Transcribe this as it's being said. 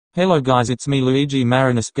Hello guys, it's me Luigi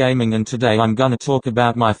Marinus Gaming, and today I'm gonna talk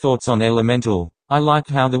about my thoughts on Elemental. I like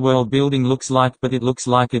how the world building looks like, but it looks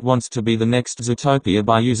like it wants to be the next Zootopia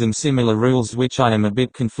by using similar rules, which I am a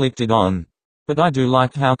bit conflicted on. But I do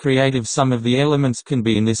like how creative some of the elements can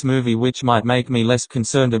be in this movie, which might make me less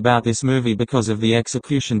concerned about this movie because of the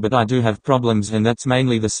execution, but I do have problems, and that's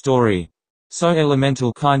mainly the story. So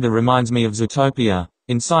Elemental kinda reminds me of Zootopia,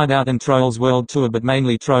 Inside Out and Trolls World Tour, but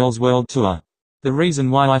mainly Trolls World Tour. The reason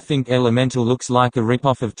why I think Elemental looks like a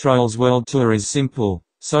rip-off of Trolls World Tour is simple.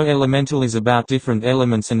 So Elemental is about different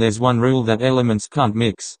elements, and there's one rule that elements can't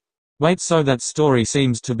mix. Wait, so that story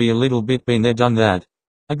seems to be a little bit been there done that.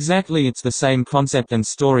 Exactly, it's the same concept and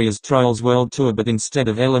story as Trolls World Tour, but instead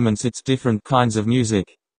of elements it's different kinds of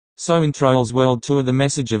music. So in Trolls World Tour the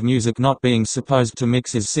message of music not being supposed to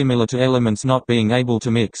mix is similar to elements not being able to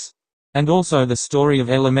mix. And also the story of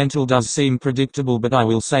Elemental does seem predictable, but I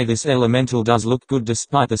will say this Elemental does look good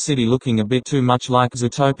despite the city looking a bit too much like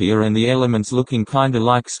Zootopia and the elements looking kinda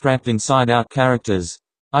like scrapped Inside Out characters.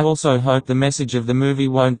 I also hope the message of the movie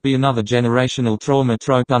won't be another generational trauma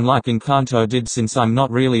trope unlike Encanto did, since I'm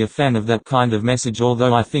not really a fan of that kind of message,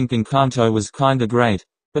 although I think Encanto was kinda great.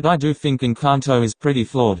 But I do think Encanto is pretty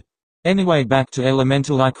flawed. Anyway, back to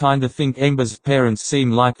Elemental. I kinda think Ember's parents seem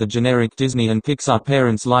like the generic Disney and Pixar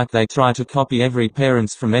parents, like they try to copy every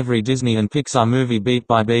parents from every Disney and Pixar movie beat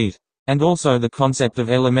by beat. And also the concept of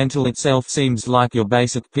Elemental itself seems like your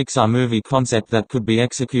basic Pixar movie concept that could be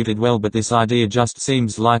executed well, but this idea just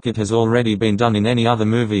seems like it has already been done in any other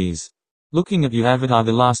movies. Looking at you, Avatar: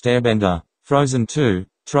 The Last Airbender, Frozen 2,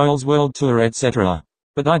 Trolls World Tour, etc.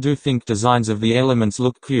 But I do think designs of the elements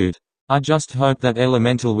look cute. I just hope that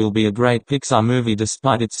Elemental will be a great Pixar movie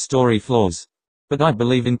despite its story flaws. But I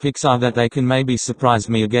believe in Pixar that they can maybe surprise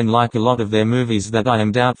me again, like a lot of their movies that I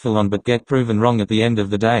am doubtful on but get proven wrong at the end of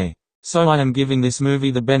the day. So I am giving this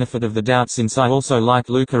movie the benefit of the doubt, since I also like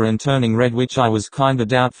Luca and Turning Red, which I was kinda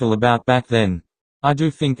doubtful about back then. I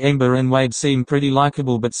do think Ember and Wade seem pretty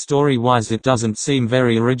likable, but story-wise it doesn't seem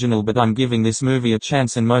very original, but I'm giving this movie a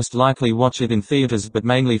chance and most likely watch it in theaters, but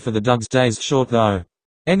mainly for the Doug's Days short though.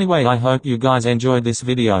 Anyway, I hope you guys enjoyed this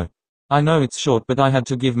video. I know it's short, but I had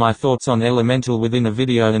to give my thoughts on Elemental within a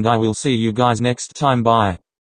video, and I will see you guys next time. Bye.